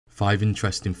5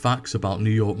 interesting facts about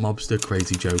New York mobster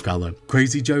Crazy Joe Gallo.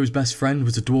 Crazy Joe's best friend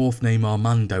was a dwarf named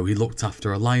Armando. He looked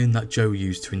after a lion that Joe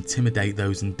used to intimidate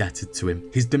those indebted to him.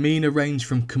 His demeanour ranged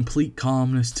from complete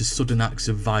calmness to sudden acts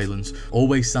of violence,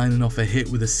 always signing off a hit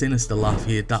with a sinister laugh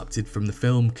he adapted from the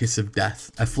film Kiss of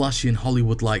Death. A flashy and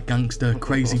Hollywood-like gangster,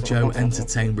 Crazy Joe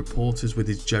entertained reporters with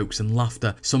his jokes and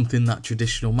laughter, something that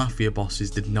traditional mafia bosses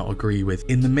did not agree with.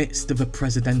 In the midst of a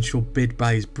presidential bid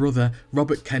by his brother,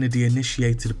 Robert Kennedy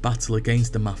initiated a battle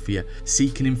against the mafia.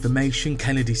 Seeking information,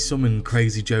 Kennedy summoned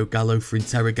Crazy Joe Gallo for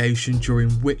interrogation, during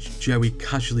which Joey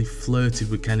casually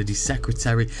flirted with Kennedy's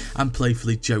secretary and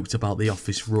playfully joked about the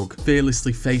office rug.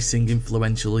 Fearlessly facing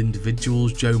influential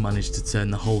individuals, Joe managed to turn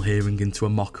the whole hearing into a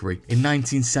mockery. In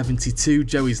 1972,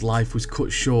 Joey's life was cut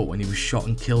short when he was shot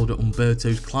and killed at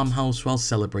Umberto's Clam House while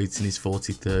celebrating his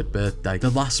 43rd birthday. The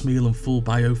last meal and full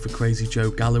bio for Crazy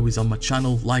Joe Gallo is on my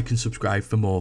channel. Like and subscribe for more.